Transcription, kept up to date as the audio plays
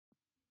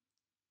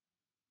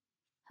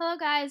Hello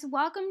guys,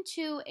 welcome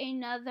to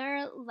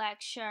another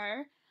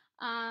lecture.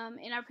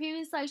 In our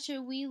previous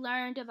lecture, we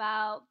learned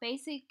about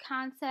basic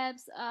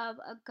concepts of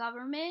a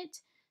government.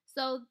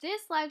 So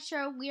this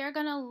lecture, we are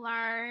going to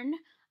learn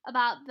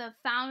about the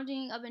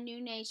founding of a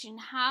new nation,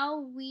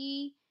 how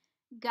we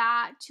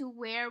got to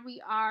where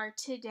we are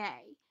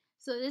today.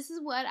 So this is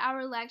what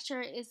our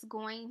lecture is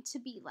going to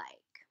be like.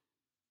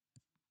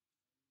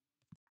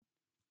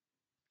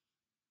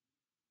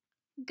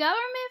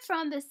 Government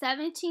from the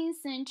 17th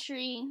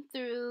century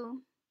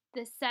through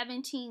the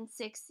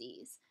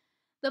 1760s.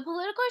 The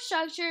political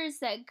structures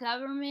that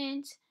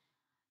government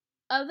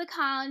of the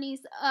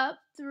colonies up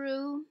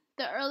through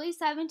the early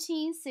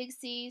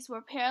 1760s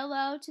were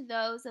parallel to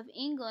those of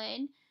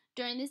England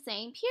during the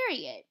same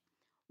period.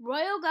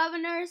 Royal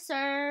governors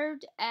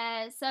served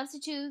as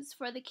substitutes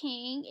for the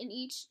king in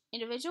each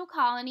individual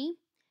colony.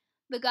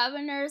 The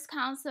governor's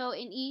council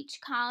in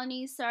each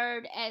colony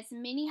served as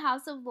mini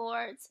House of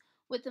Lords,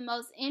 with the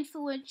most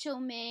influential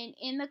men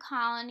in the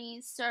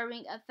colonies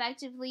serving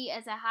effectively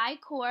as a high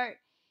court,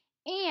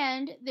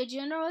 and the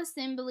General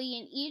Assembly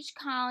in each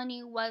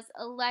colony was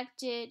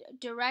elected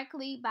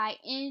directly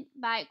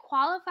by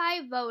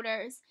qualified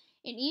voters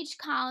in each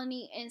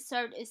colony and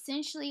served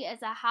essentially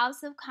as a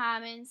House of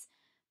Commons,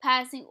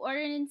 passing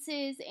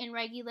ordinances and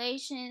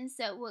regulations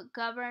that would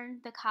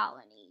govern the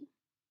colony.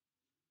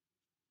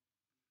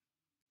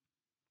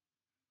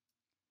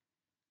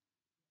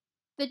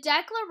 The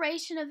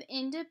Declaration of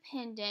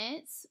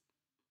Independence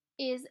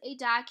is a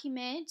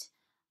document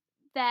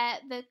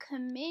that the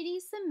committee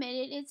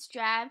submitted its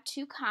draft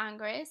to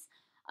Congress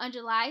on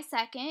July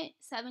 2nd,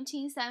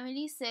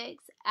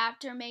 1776,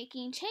 after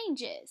making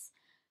changes.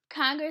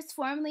 Congress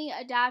formally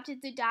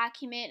adopted the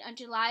document on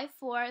July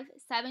 4th,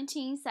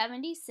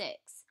 1776.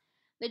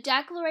 The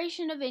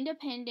Declaration of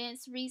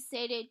Independence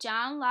restated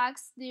John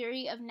Locke's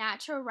theory of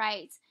natural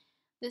rights,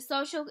 the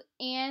social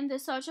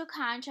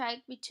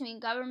contract between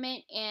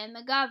government and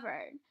the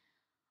governed.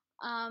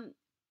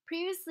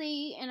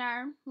 Previously in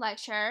our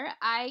lecture,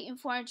 I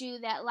informed you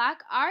that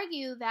Locke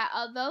argued that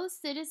although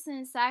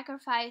citizens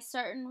sacrifice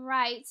certain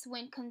rights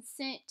when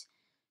consent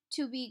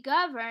to be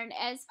governed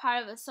as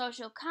part of a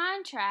social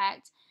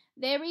contract,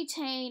 they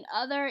retain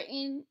other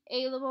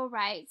inalienable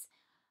rights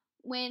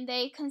when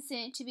they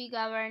consent to be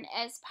governed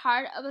as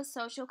part of a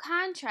social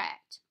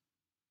contract.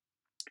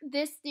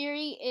 This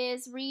theory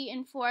is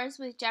reinforced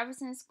with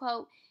Jefferson's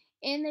quote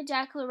in the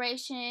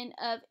Declaration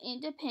of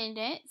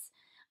Independence.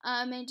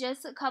 And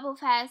just a couple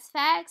fast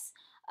facts.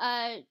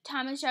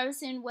 Thomas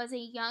Jefferson was a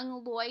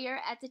young lawyer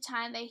at the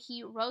time that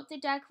he wrote the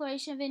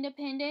Declaration of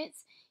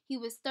Independence. He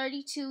was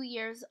 32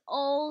 years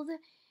old.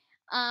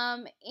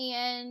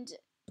 And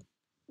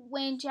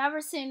when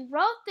Jefferson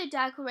wrote the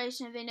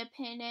Declaration of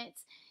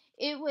Independence,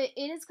 it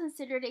is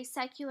considered a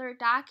secular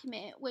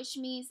document, which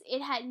means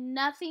it had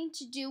nothing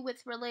to do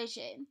with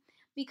religion.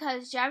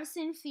 Because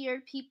Jefferson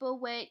feared people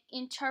would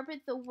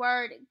interpret the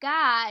word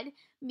God,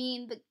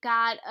 mean the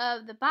God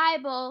of the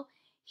Bible,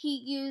 he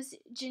used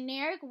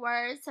generic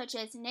words such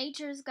as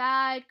nature's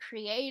God,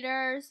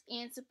 creators,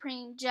 and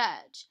supreme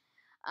judge.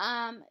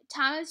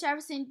 Thomas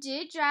Jefferson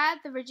did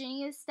draft the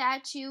Virginia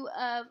Statute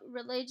of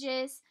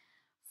Religious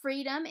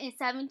Freedom in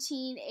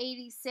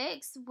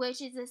 1786,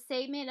 which is a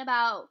statement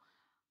about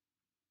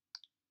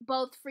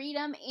both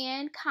freedom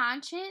and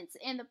conscience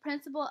and the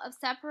principle of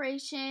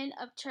separation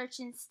of church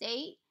and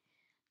state.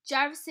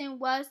 Jefferson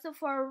was the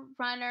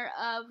forerunner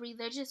of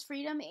religious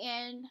freedom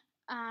and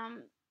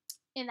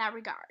in that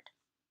regard.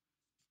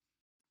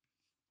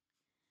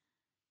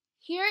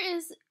 Here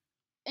is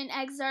an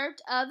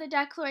excerpt of the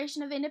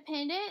Declaration of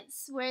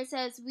Independence where it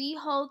says, "We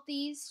hold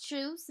these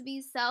truths to be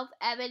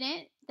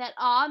self-evident, that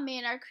all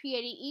men are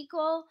created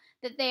equal,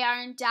 that they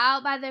are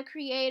endowed by the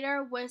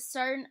Creator with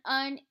certain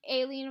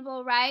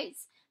unalienable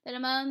rights, that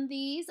among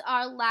these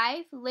are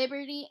life,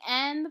 liberty,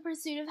 and the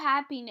pursuit of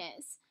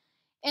happiness."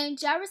 In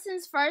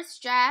Jefferson's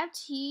first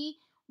draft, he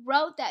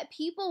wrote that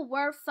people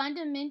were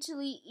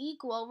fundamentally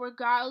equal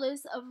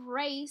regardless of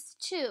race,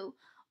 too.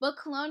 But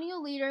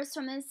colonial leaders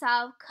from the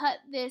South cut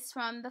this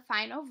from the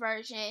final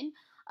version.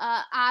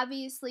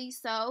 Obviously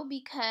so,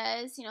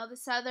 because the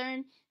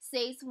southern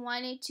states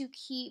wanted to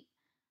keep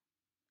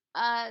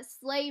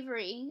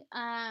slavery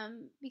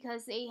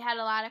because they had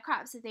a lot of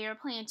crops that they were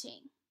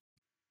planting.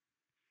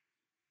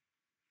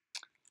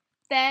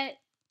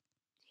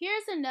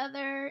 Here's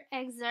another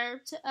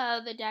excerpt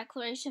of the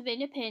Declaration of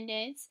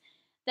Independence,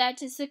 that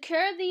to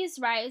secure these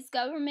rights,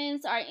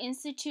 governments are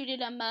instituted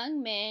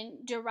among men,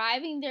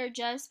 deriving their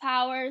just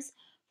powers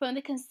from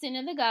the consent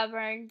of the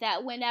governed,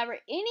 that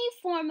whenever any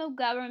form of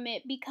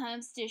government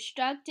becomes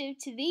destructive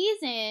to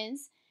these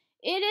ends,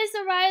 it is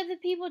the right of the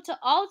people to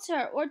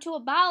alter or to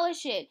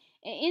abolish it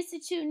and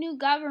institute new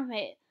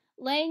government,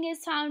 laying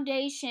its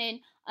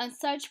foundation on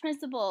such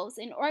principles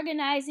and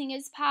organizing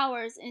its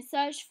powers in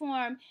such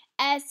form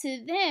as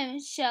to them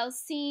shall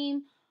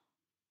seem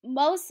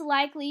most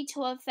likely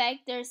to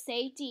affect their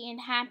safety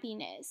and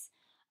happiness.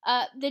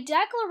 The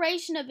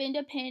Declaration of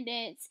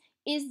Independence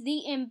is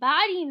the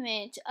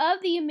embodiment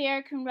of the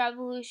American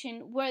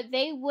Revolution, where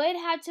they would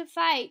have to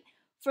fight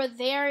for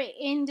their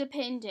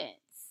independence.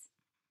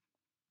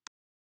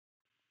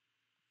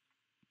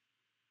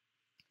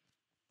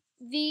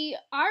 The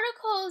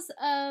Articles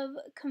of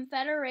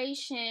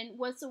Confederation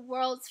was the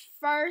world's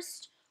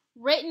first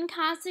written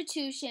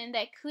constitution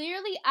that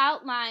clearly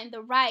outlined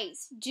the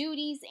rights,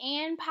 duties,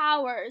 and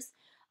powers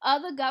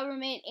of the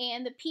government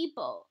and the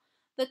people.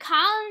 The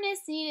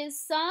colonists needed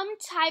some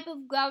type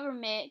of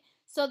government,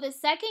 so the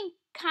Second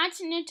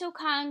Continental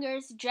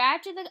Congress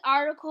drafted the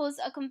Articles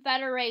of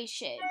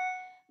Confederation.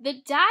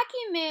 The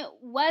document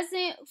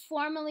wasn't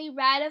formally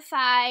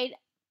ratified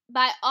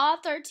by all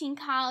 13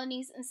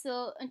 colonies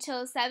until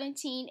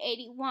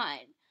 1781.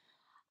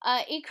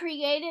 It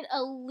created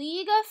a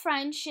league of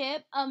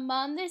friendship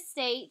among the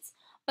states,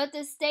 but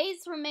the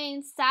states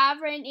remained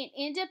sovereign and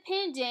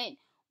independent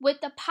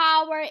with the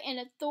power and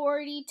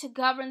authority to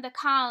govern the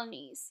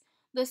colonies.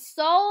 The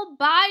sole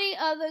body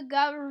of the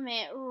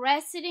government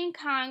rested in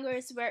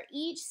Congress, where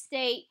each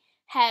state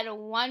had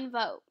one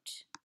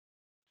vote.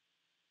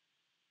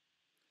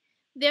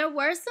 There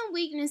were some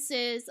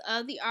weaknesses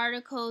of the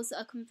Articles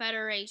of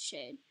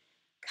Confederation.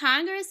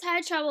 Congress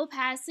had trouble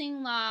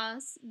passing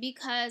laws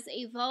because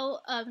a vote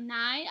of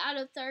 9 out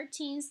of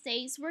 13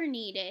 states were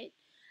needed.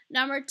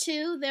 Number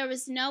 2, there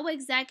was no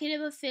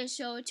executive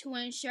official to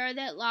ensure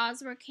that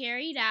laws were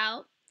carried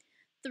out.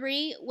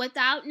 3,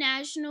 without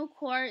national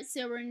courts,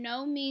 there were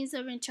no means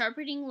of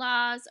interpreting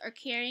laws or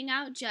carrying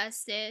out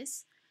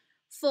justice.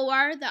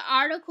 4, the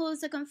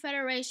Articles of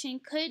Confederation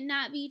could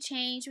not be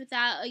changed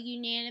without a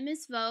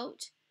unanimous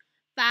vote.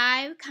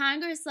 5,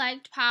 Congress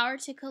lacked power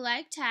to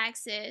collect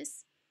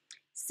taxes.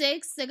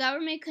 6, the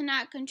government could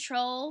not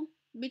control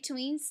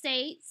between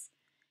states.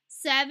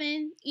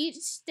 7, each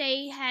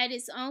state had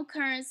its own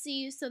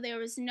currency, so there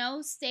was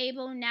no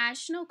stable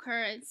national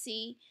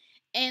currency.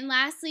 And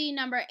lastly,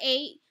 number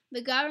 8,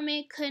 the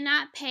government could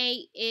not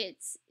pay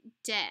its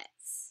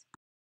debts.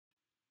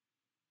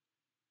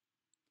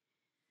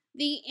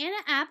 The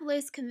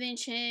Annapolis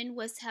Convention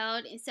was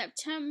held in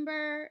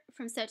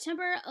from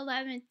September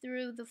 11th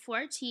through the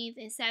 14th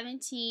in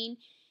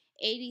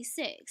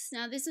 1786.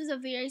 Now, this was a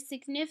very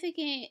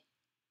significant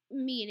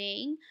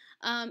meeting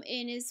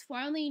and is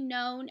formally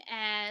known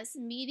as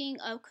Meeting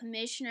of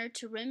Commissioner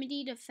to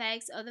remedy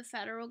defects of the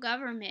federal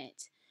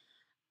government.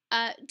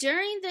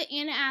 During the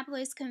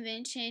Annapolis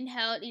Convention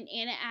held in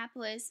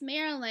Annapolis,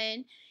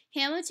 Maryland,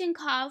 Hamilton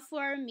called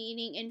for a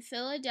meeting in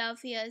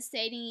Philadelphia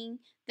stating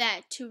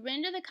that to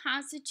render the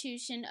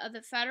Constitution of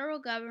the federal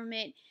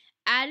government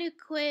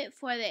adequate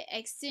for the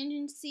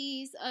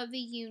exigencies of the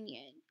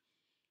Union.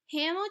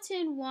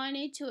 Hamilton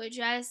wanted to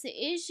address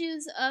the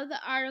issues of the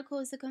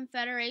Articles of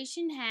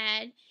Confederation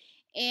had,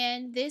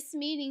 and this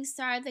meeting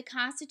started the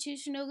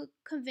Constitutional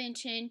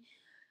Convention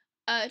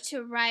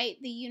to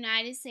write the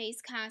United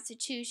States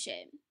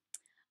Constitution.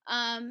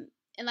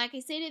 And like I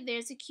said,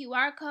 there's a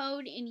QR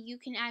code, and you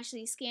can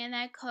actually scan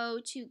that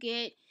code to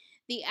get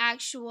the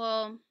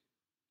actual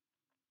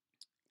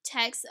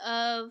text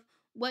of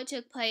what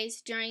took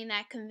place during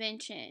that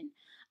convention.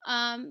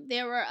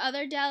 There were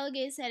other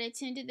delegates that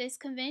attended this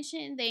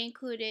convention. They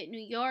included New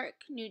York,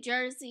 New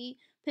Jersey,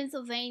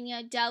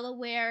 Pennsylvania,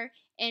 Delaware,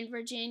 and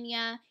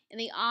Virginia, and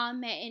they all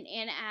met in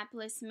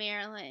Annapolis,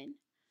 Maryland.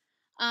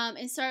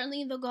 And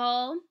certainly the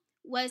goal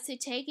was to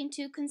take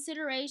into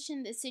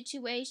consideration the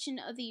situation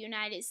of the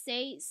United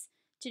States,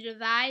 to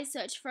devise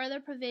such further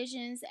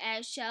provisions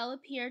as shall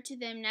appear to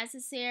them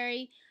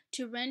necessary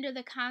to render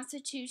the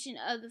Constitution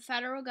of the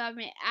federal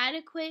government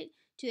adequate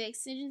to the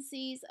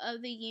exigencies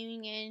of the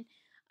Union,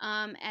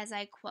 as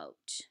I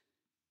quote.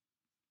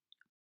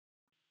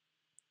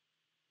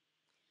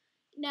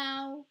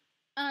 Now,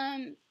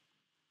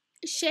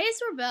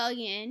 Shays'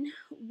 Rebellion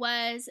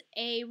was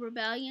a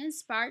rebellion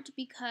sparked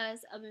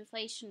because of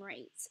inflation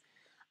rates.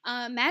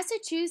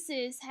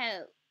 Massachusetts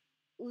had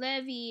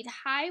levied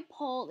high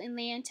poll and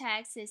land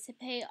taxes to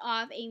pay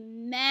off a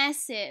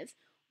massive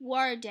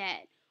war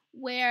debt,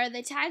 where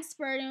the tax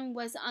burden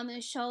was on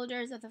the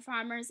shoulders of the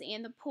farmers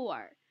and the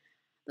poor.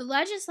 The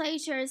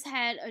legislatures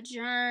had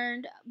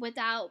adjourned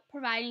without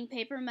providing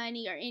paper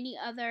money or any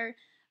other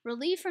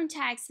relief from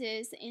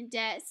taxes and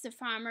debts. The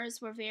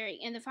farmers were very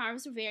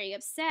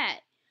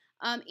upset.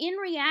 In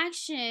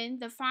reaction,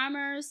 the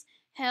farmers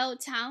held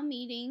town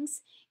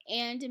meetings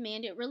and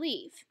demanded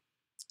relief.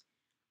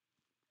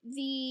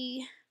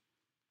 The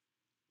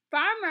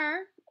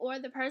farmer, or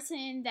the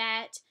person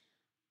that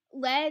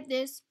led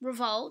this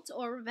revolt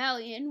or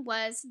rebellion,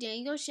 was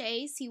Daniel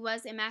Shays. He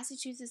was a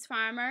Massachusetts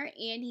farmer,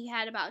 and he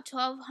had about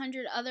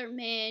 1,200 other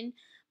men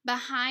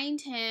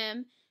behind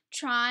him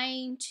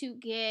trying to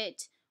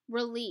get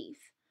relief.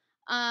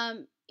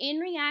 In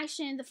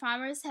reaction, the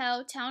farmers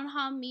held town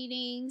hall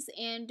meetings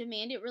and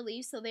demanded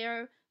relief, so they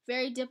were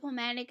very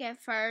diplomatic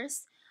at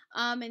first,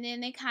 and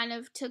then they kind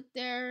of took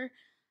their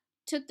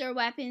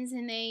weapons,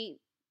 and they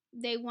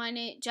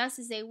wanted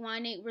justice, they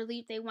wanted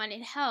relief, they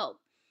wanted help.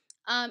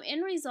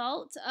 In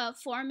result,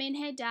 4 men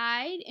had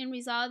died in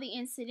resolve of the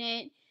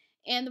incident,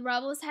 and the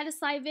rebels had a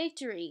slight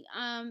victory.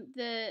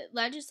 The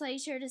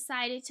legislature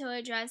decided to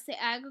address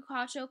the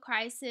agricultural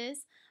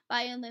crisis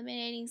by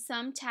eliminating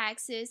some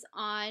taxes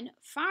on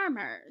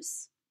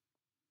farmers.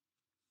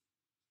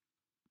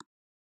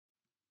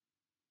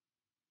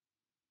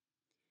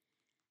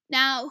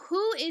 Now,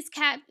 who is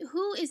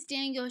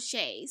Daniel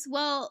Shays?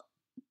 Well,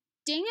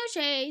 Daniel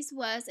Shays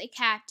was a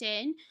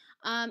captain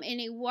and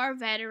a war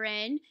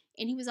veteran,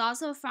 and he was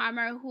also a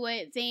farmer who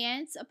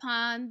advanced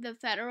upon the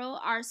federal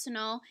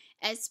arsenal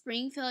at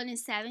Springfield in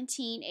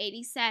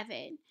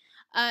 1787.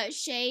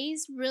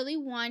 Shays really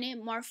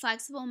wanted more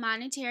flexible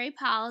monetary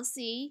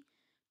policy,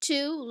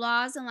 2,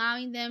 laws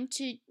allowing them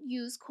to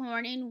use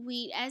corn and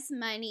wheat as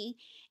money,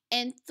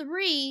 and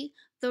 3,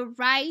 the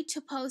right to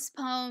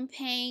postpone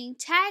paying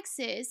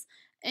taxes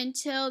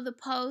until the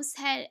post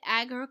had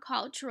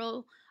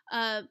agricultural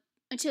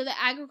until the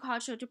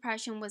agricultural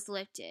depression was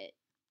lifted.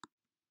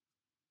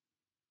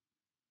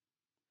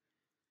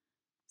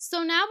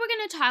 So now we're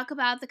going to talk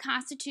about the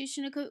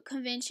Constitutional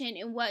Convention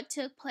and what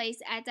took place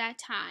at that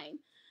time.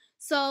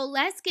 So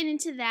let's get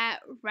into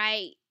that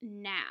right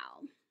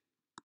now.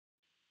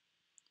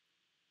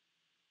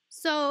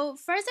 So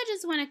first I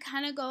just want to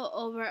kind of go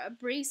over a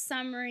brief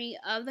summary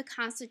of the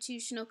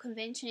Constitutional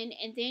Convention,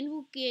 and then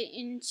we'll get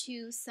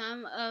into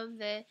some of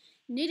the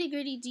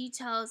nitty-gritty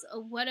details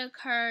of what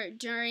occurred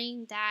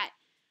during that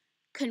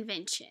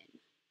convention.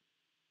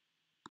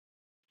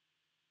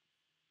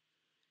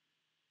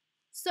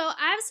 So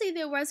obviously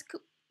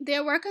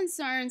there were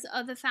concerns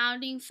of the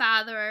founding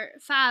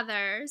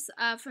fathers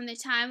from the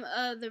time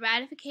of the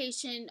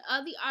ratification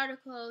of the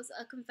Articles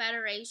of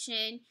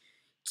Confederation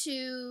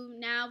to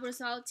now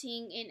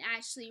resulting in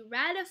actually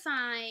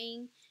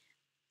ratifying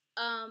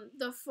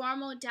the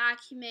formal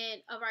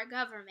document of our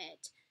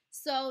government.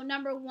 So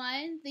number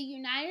one, the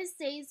United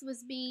States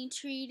was being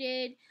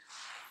treated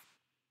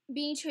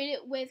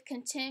with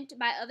contempt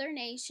by other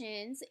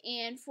nations,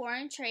 and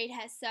foreign trade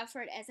has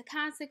suffered as a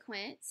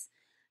consequence.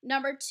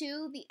 Number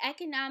two, the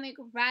economic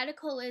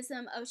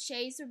radicalism of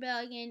Shays'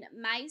 Rebellion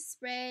might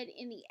spread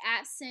in the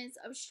absence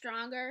of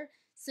stronger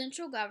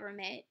central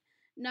government.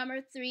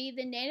 Number three,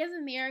 the Native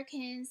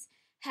Americans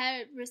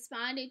had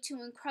responded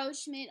to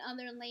encroachment on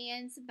their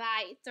lands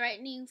by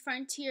threatening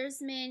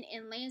frontiersmen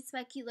and land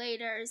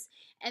speculators,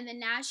 and the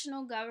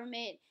national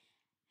government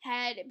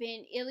had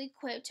been ill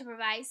equipped to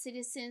provide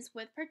citizens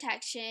with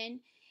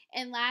protection.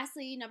 And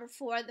lastly, number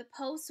four, the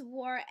post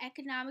war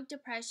economic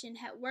depression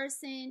had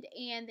worsened,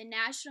 and the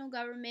national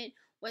government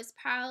was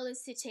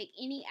powerless to take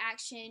any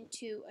action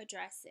to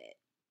address it.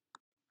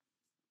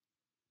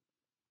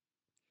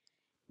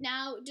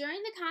 Now,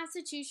 during the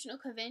Constitutional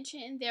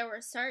Convention, there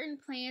were certain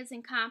plans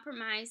and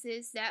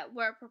compromises that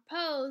were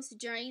proposed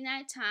during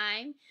that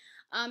time.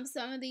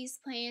 Some of these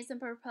plans and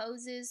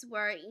proposals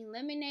were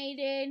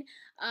eliminated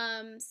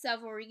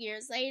several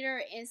years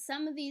later, and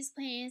some of these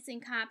plans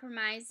and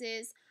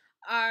compromises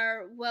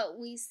are what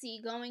we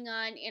see going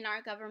on in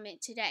our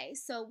government today.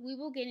 So we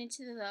will get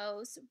into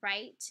those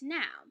right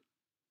now.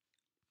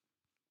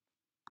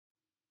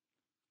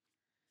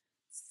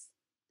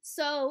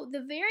 So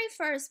the very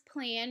first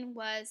plan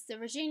was the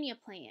Virginia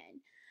Plan.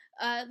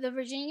 The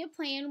Virginia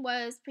Plan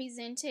was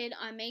presented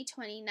on May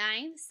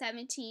 29th,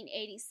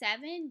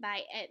 1787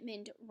 by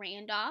Edmund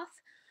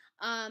Randolph.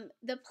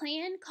 The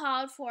plan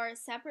called for a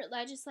separate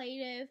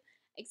legislative,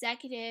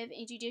 executive,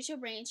 and judicial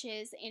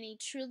branches and a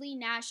truly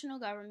national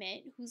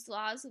government whose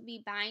laws would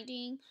be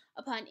binding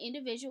upon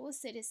individual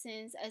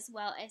citizens as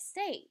well as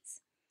states.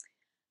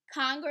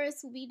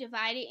 Congress will be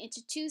divided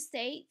into 2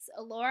 states,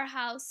 a lower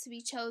house to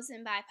be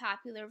chosen by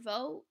popular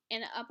vote,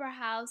 and an upper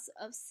house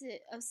of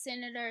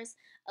senators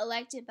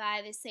elected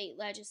by the state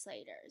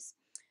legislators.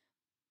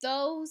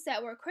 Those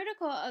that were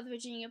critical of the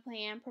Virginia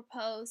Plan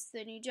proposed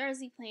the New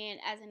Jersey Plan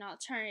as an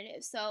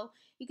alternative. So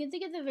you can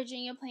think of the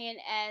Virginia Plan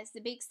as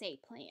the big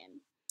state plan.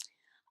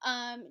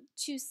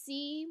 To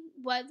see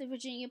what the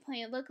Virginia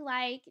Plan looked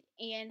like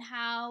and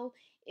how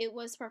it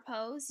was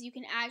proposed, you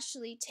can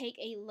actually take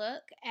a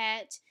look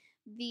at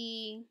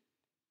the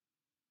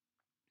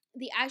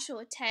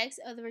actual text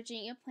of the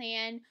Virginia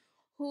Plan,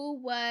 who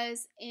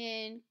was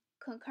in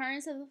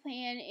concurrence of the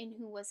plan and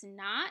who was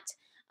not.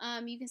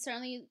 You can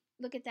certainly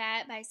look at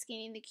that by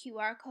scanning the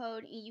QR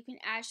code, and you can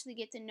actually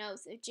get the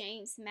notes of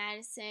James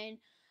Madison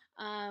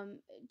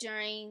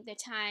during the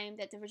time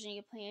that the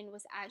Virginia Plan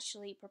was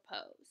actually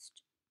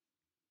proposed.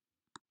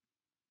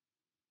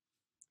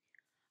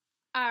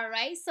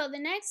 Alright, so the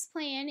next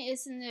plan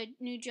is in the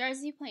New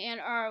Jersey Plan,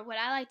 or what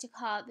I like to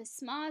call the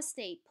Small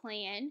State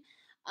Plan.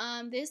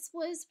 This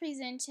was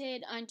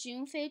presented on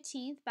June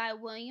 15th by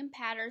William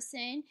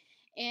Paterson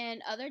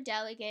and other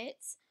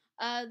delegates.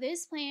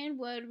 This plan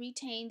would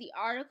retain the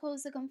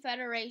Articles of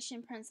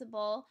Confederation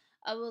principle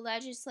of a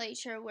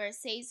legislature where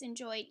states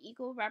enjoyed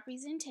equal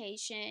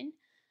representation,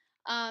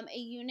 a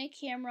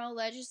unicameral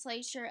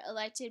legislature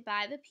elected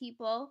by the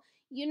people,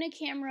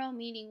 unicameral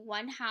meaning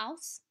one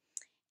house,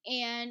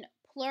 and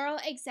plural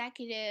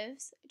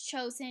executives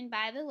chosen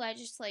by the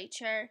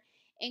legislature,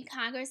 and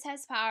Congress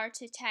has power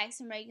to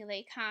tax and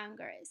regulate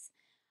Congress.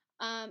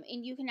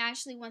 And you can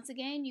actually, once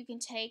again, you can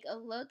take a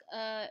look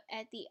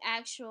at the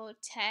actual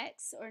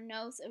text or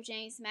notes of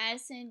James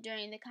Madison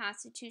during the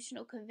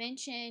Constitutional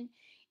Convention,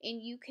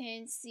 and you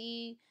can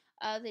see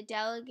the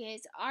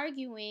delegates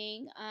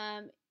arguing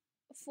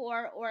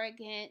for or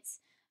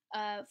against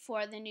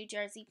for the New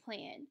Jersey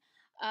Plan.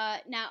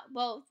 Now,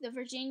 both the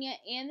Virginia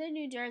and the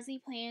New Jersey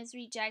plans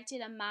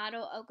rejected a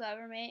model of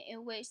government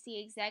in which the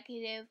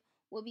executive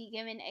will be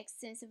given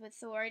extensive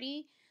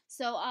authority.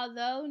 So,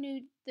 although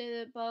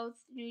both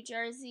New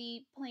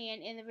Jersey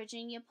plan and the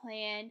Virginia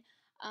plan,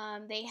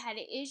 they had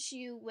an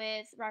issue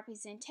with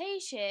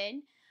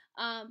representation,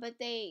 but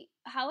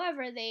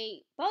however,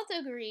 they both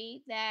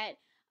agreed that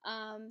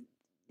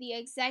the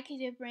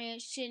executive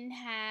branch shouldn't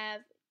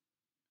have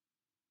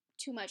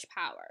too much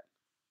power.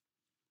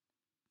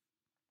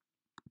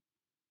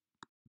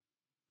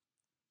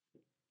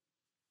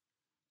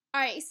 All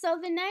right, so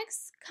the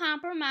next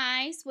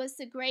compromise was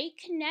the Great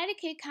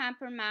Connecticut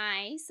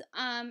Compromise.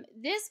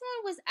 This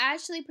one was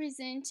actually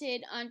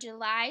presented on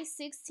July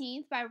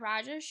 16th by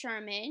Roger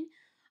Sherman,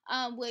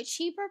 which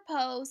he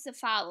proposed the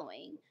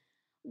following: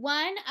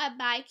 one, a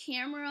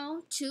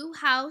bicameral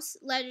two-house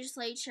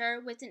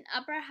legislature with an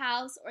upper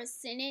house or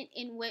senate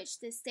in which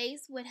the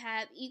states would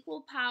have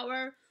equal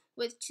power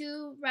with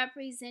two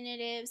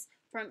representatives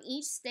from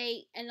each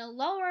state, and a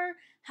lower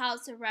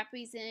house of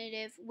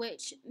representatives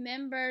which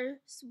membership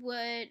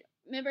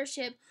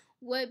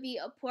would be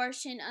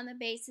apportioned on the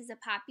basis of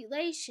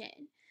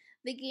population.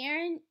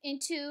 And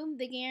two,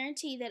 the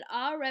guarantee that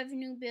all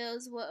revenue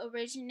bills will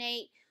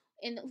originate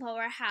in the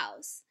lower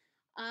house.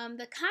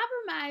 The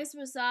compromise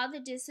resolved the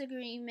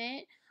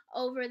disagreement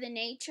over the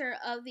nature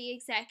of the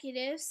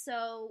executive.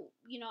 So,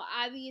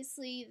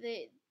 obviously,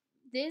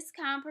 this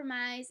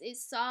compromise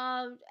is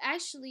solved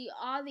actually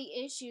all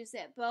the issues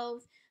that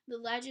both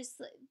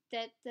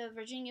that the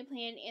Virginia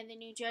plan and the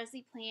New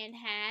Jersey plan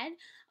had,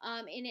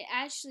 and it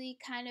actually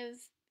kind of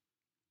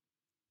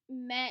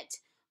met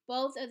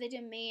both of the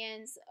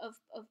demands of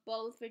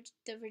both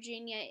the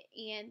Virginia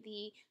and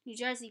the New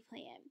Jersey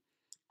plan.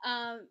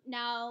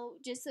 Now,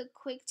 just a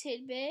quick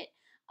tidbit,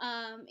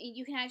 and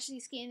you can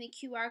actually scan the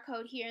QR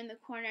code here in the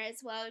corner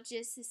as well,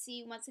 just to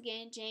see once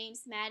again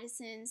James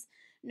Madison's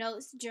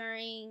notes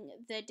during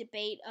the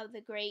debate of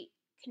the Great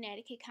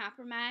Connecticut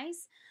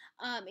Compromise.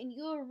 And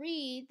you'll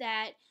read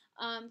that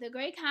the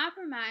Great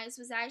Compromise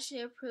was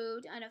actually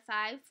approved on a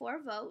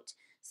 5-4 vote.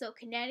 So,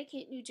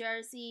 Connecticut, New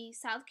Jersey,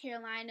 South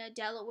Carolina,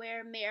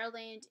 Delaware,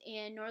 Maryland,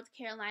 and North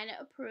Carolina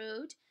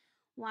approved,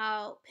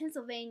 while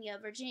Pennsylvania,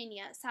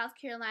 Virginia, South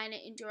Carolina,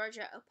 and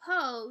Georgia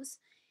opposed,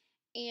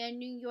 and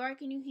New York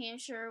and New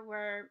Hampshire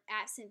were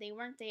absent. They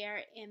weren't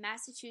there, and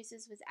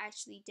Massachusetts was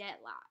actually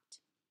deadlocked.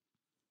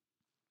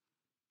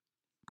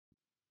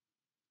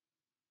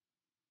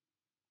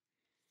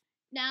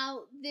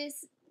 Now,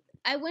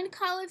 I wouldn't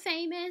call it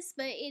famous,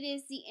 but it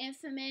is the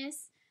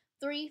infamous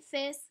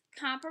Three-Fifths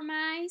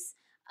Compromise.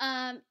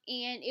 And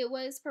it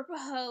was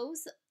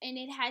proposed, and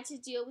it had to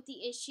deal with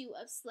the issue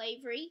of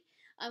slavery,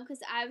 because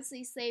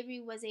obviously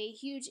slavery was a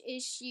huge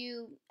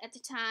issue at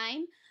the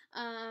time,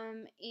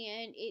 and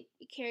it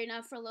carried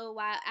on for a little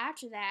while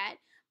after that.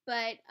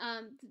 But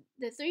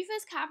the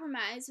Three-Fifths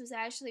Compromise was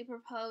actually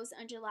proposed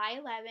on July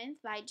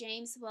 11th by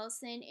James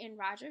Wilson and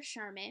Roger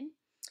Sherman.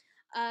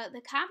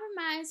 The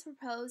compromise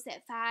proposed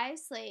that 5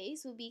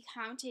 slaves would be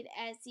counted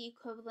as the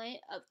equivalent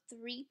of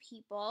 3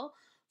 people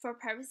for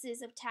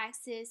purposes of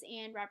taxes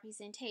and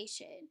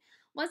representation.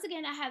 Once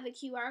again, I have the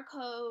QR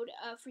code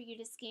for you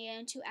to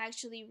scan to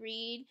actually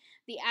read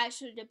the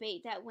actual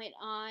debate that went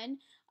on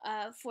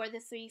for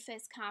the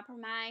Three-Fifths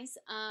Compromise.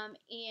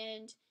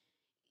 And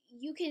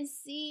you can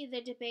see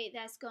the debate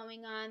that's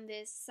going on,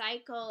 this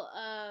cycle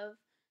of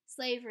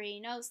slavery,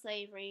 no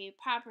slavery,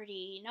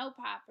 property, no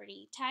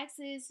property,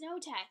 taxes, no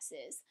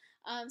taxes.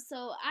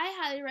 So I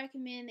highly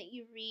recommend that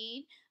you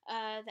read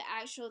the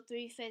actual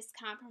Three-Fifths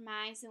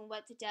Compromise and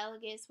what the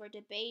delegates were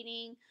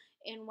debating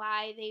and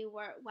why they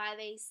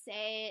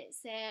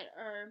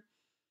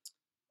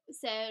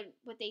said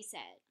what they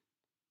said.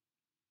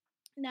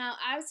 Now,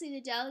 obviously,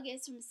 the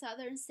delegates from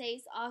southern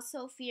states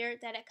also feared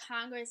that a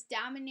Congress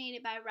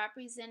dominated by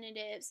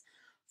representatives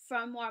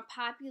from more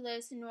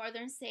populous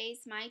northern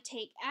states might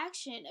take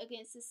action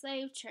against the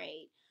slave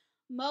trade.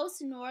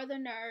 Most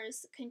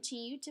Northerners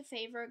continued to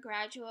favor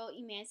gradual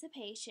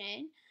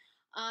emancipation.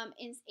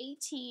 In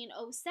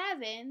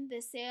 1807,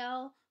 the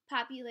Sale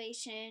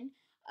population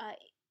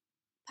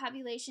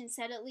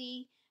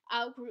steadily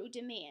outgrew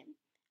demand.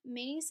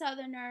 Many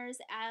Southerners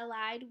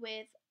allied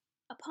with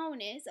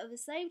opponents of the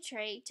slave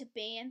trade to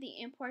ban the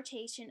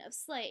importation of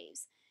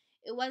slaves.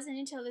 It wasn't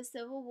until the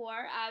Civil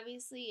War,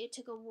 obviously, it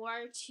took a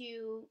war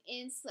to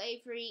end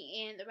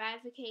slavery and the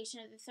ratification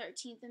of the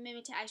 13th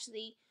Amendment to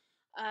actually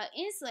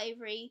end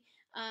slavery,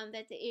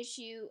 that the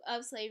issue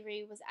of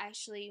slavery was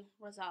actually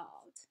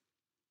resolved.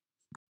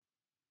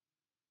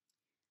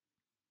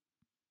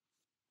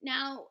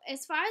 Now,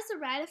 as far as the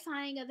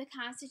ratifying of the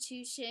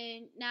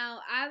Constitution, now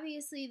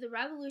obviously the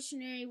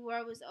Revolutionary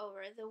War was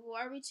over. The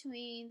war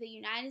between the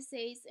United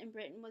States and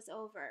Britain was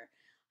over.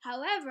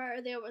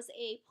 However, there was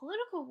a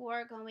political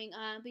war going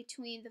on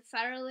between the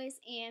Federalists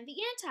and the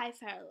Anti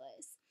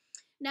Federalists.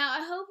 Now,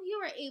 I hope you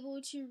were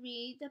able to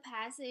read the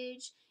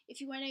passage. If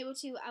you weren't able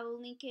to, I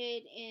will link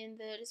it in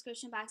the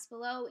description box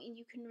below and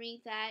you can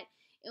read that.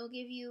 It will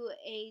give you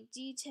a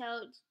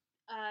detailed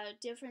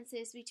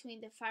differences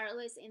between the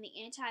Federalists and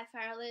the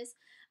Anti-Federalists.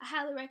 I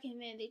highly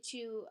recommend that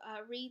you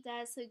read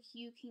that so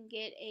you can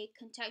get a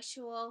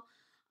contextual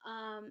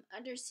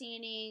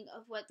understanding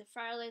of what the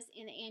Federalists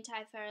and the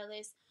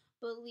Anti-Federalists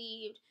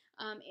believed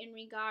in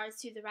regards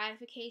to the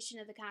ratification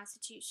of the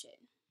Constitution.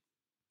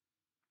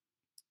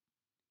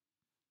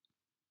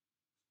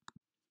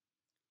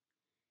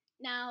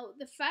 Now,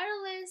 the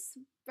Federalists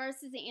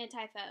versus the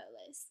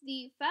Anti-Federalists.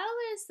 The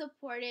Federalists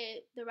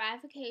supported the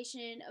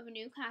ratification of a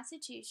new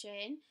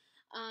constitution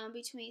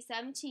between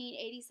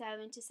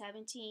 1787 to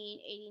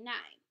 1789.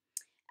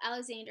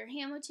 Alexander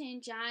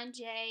Hamilton, John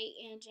Jay,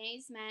 and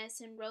James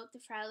Madison wrote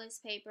the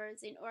Federalist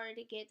Papers in order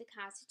to get the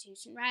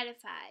Constitution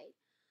ratified.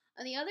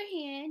 On the other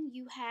hand,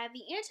 you have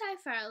the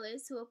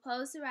Anti-Federalists who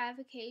opposed the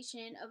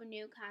ratification of a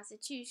new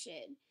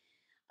constitution.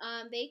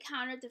 They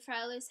countered the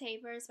Federalist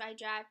Papers by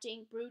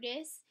drafting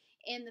Brutus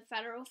and the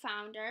Federal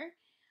Founder,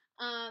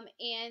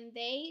 and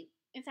they,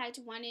 in fact,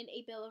 wanted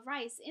a Bill of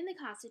Rights in the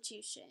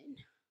Constitution.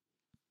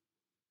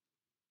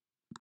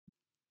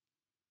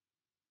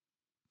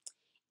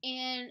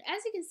 And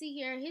as you can see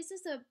here, here's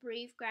just a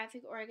brief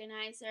graphic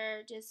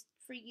organizer just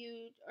for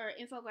you, or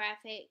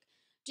infographic,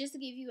 just to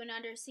give you an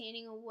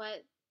understanding of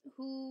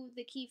who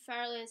the key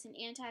Federalists and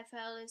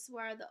Anti-Federalists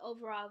were, the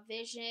overall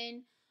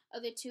vision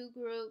of the two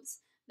groups,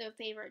 their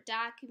favorite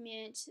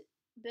document,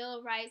 Bill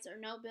of Rights or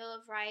no Bill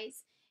of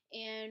Rights,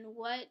 and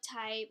what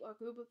type or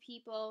group of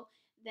people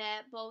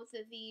that both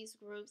of these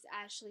groups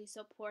actually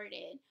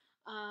supported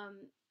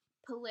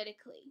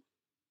politically.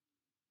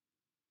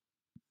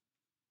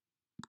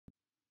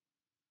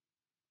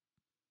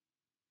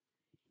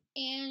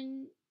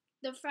 And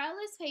the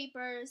Federalist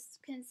Papers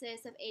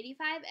consist of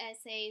 85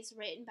 essays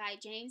written by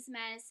James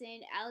Madison,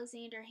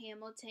 Alexander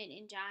Hamilton,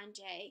 and John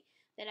Jay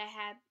that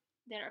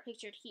are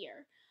pictured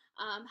here.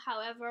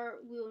 However,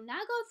 we will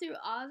not go through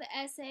all the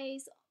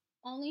essays,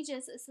 only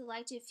just a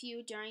selected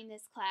few during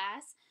this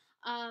class.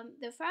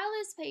 The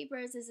Federalist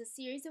Papers is a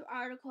series of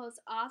articles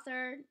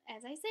authored,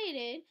 as I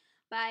stated,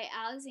 by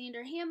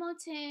Alexander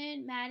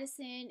Hamilton,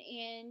 Madison,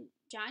 and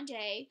John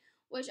Jay,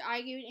 which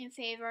argued in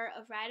favor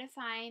of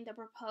ratifying the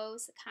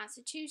proposed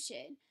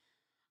Constitution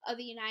of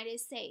the United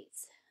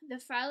States. The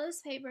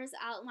Federalist Papers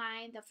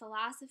outline the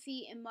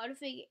philosophy and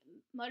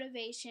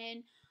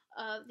motivation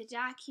of the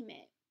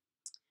document.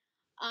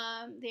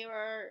 They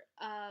were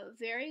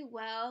very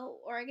well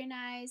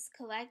organized,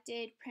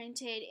 collected,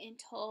 printed, and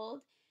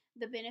told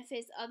the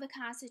benefits of the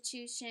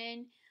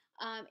Constitution,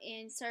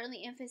 and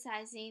certainly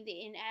emphasizing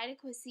the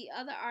inadequacy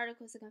of the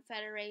Articles of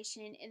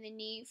Confederation and the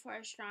need for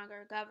a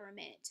stronger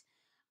government.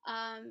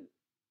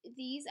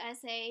 These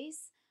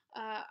essays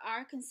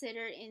are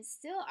considered and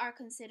still are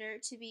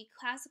considered to be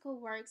classical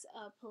works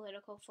of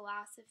political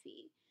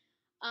philosophy.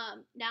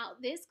 Now,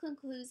 this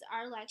concludes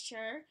our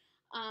lecture.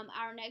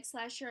 Our next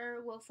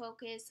lecture will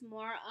focus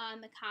more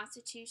on the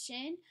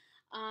Constitution,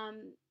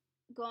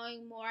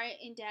 going more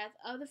in depth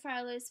of the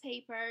Federalist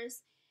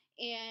Papers,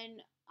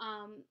 and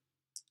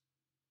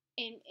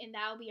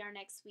that will be our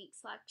next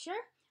week's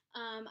lecture.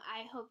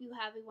 I hope you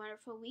have a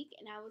wonderful week,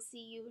 and I will see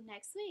you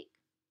next week.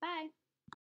 Bye.